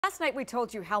Last night we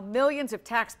told you how millions of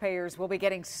taxpayers will be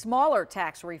getting smaller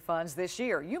tax refunds this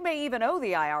year. You may even owe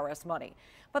the IRS money.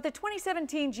 But the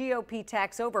 2017 GOP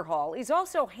tax overhaul is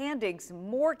also handing some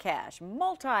more cash,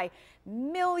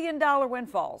 multi-million-dollar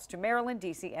windfalls to Maryland,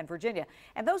 D.C., and Virginia.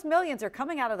 And those millions are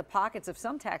coming out of the pockets of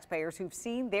some taxpayers who've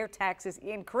seen their taxes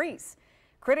increase.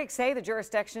 Critics say the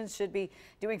jurisdictions should be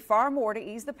doing far more to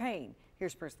ease the pain.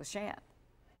 Here's Bruce LaShan.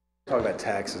 Talk about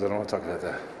taxes. I don't want to talk about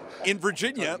that. In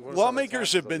Virginia,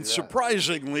 lawmakers have been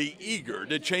surprisingly eager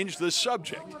to change the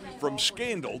subject from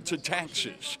scandal to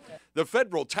taxes. The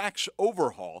federal tax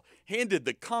overhaul handed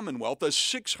the Commonwealth a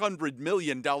 $600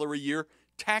 million a year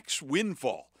tax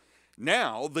windfall.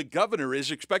 Now, the governor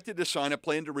is expected to sign a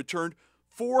plan to return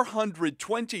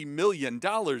 $420 million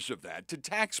of that to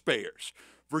taxpayers.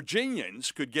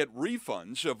 Virginians could get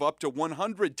refunds of up to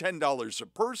 $110 a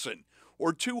person,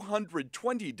 or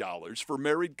 $220 for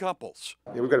married couples.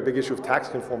 Yeah, we've got a big issue of tax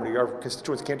conformity. Our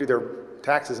constituents can't do their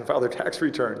taxes and file their tax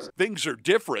returns. Things are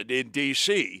different in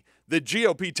D.C. The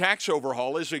GOP tax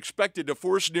overhaul is expected to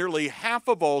force nearly half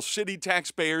of all city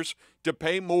taxpayers to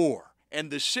pay more. And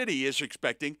the city is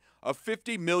expecting a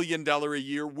 $50 million a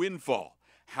year windfall.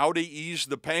 How to ease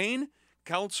the pain?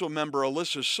 Councilmember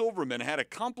Alyssa Silverman had a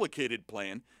complicated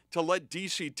plan to let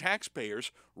D.C.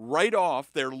 taxpayers write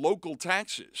off their local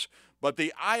taxes. But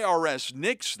the IRS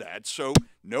nixed that, so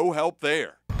no help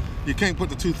there. You can't put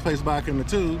the toothpaste back in the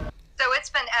tube. So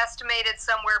it's been estimated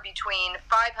somewhere between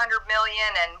 $500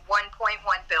 million and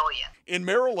 $1.1 billion. In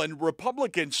Maryland,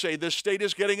 Republicans say the state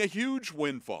is getting a huge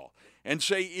windfall and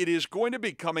say it is going to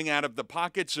be coming out of the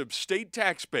pockets of state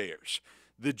taxpayers.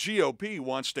 The GOP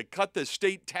wants to cut the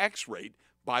state tax rate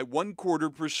by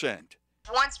 0.25%.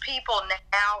 Once people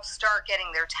now start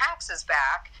getting their taxes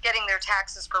back, getting their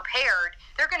taxes prepared,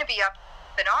 they're going to be up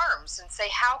in arms and say,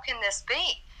 how can this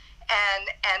be? And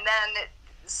then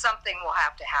something will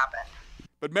have to happen.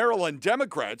 But Maryland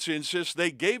Democrats insist they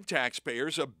gave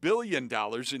taxpayers $1 billion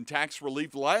in tax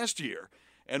relief last year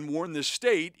and warn the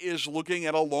state is looking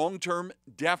at a long-term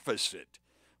deficit.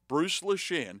 Bruce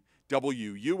LaShan,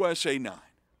 WUSA 9.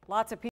 Lots of people